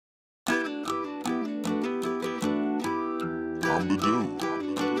I'm the dude.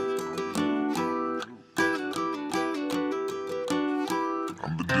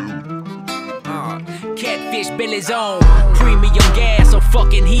 I'm the dude. Catfish Billy's on premium gas, or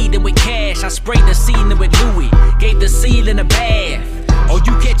fucking heathen with cash. I sprayed the ceiling with Louis, gave the ceiling a bath. Oh,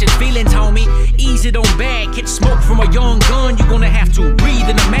 you catching feelings, homie? Ease it on back. Catch smoke from a young gun, you're gonna have to breathe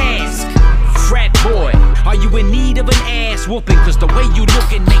in a mask. Frat boy, are you in need of an ass whooping? Cause the way you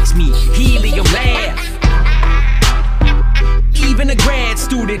looking makes me helium laugh. Even a grad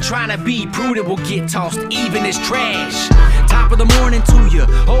student trying to be prudent will get tossed even as trash. Top of the morning to you,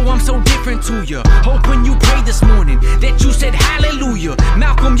 oh I'm so different to you. Hope when you prayed this morning that you said hallelujah.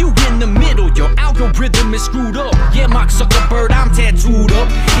 Malcolm, you in the middle, your algorithm is screwed up. Yeah, Mark Zuckerberg, I'm tattooed up.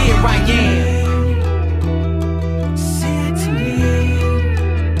 Here I am.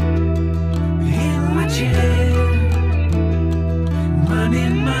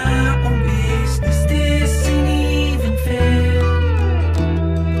 Minding my own business, this ain't even fair.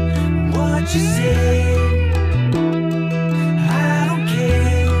 What you say, I don't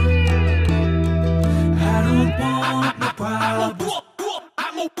care. I don't want no problems.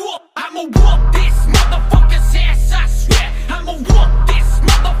 I'ma whoop this motherfucker's ass, I swear. I'ma whoop this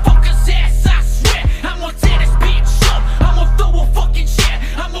motherfucker's ass, I swear. I'ma tear this bitch up, I'ma throw a fucking chair.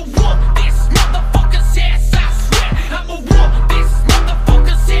 I'ma whoop this motherfucker's ass, I swear. I'ma whoop this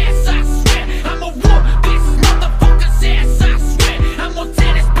motherfucker's ass, I swear. I'ma whoop this motherfucker's ass, I swear. I'ma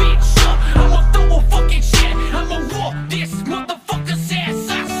tear this bitch up, I'ma throw a fucking chair. I'ma whoop this motherfucker's ass,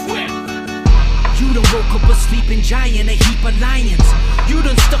 I swear. You done woke up a sleeping giant, a heap of lions. You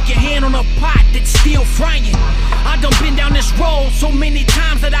done stuck your hand on a pot that's still frying. I done been down this road so many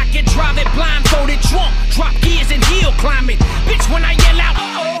times that I can drive it blindfolded drunk, drop gears and hill climbing. Bitch, when I yell out,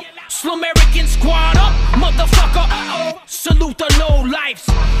 uh-oh, Slumerican squad up, motherfucker, uh-oh. Salute the low lifes.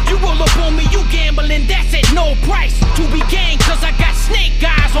 You roll up on me, you gambling, that's at no price. To be gang, cause I got snake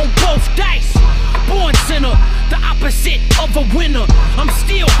eyes on both dice. Born sinner, the opposite of a winner. I'm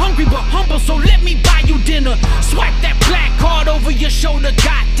still hungry but humble, so let me buy you dinner. Swipe that black card over your shoulder,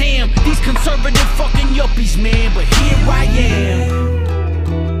 goddamn. These conservative fucking yuppies, man, but here I am.